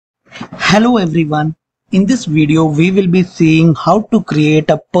Hello everyone. In this video, we will be seeing how to create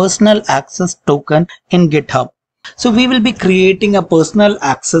a personal access token in GitHub. So we will be creating a personal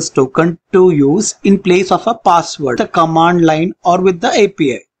access token to use in place of a password, the command line or with the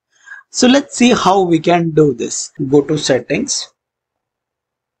API. So let's see how we can do this. Go to settings.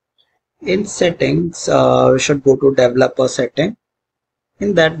 In settings, we should go to developer setting.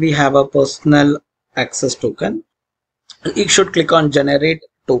 In that we have a personal access token. You should click on generate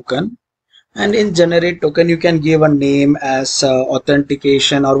token. And in generate token, you can give a name as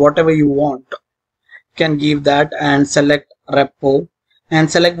authentication or whatever you want. You can give that and select repo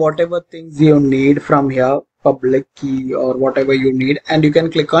and select whatever things you need from here, public key or whatever you need, and you can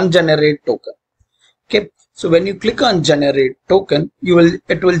click on generate token. Okay, so when you click on generate token,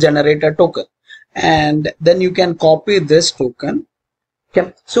 it will generate a token, and then you can copy this token.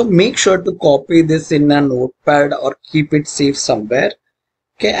 Okay, so make sure to copy this in a notepad or keep it safe somewhere.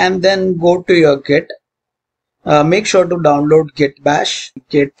 Okay, and then go to your Git. Make sure to download GitBash,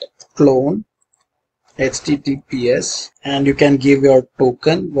 git clone, https, and you can give your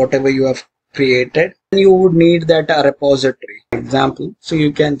token, whatever you have created. You would need that repository example. So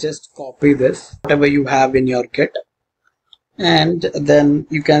you can just copy this, whatever you have in your Git, and then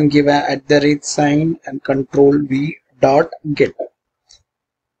you can give a @ and control-v.git.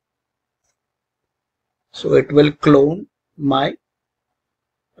 So it will clone my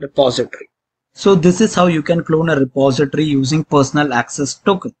repository. So this is how you can clone a repository using personal access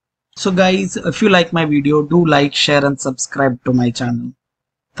token. So guys, if you like my video, do like, share and subscribe to my channel.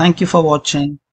 Thank you for watching.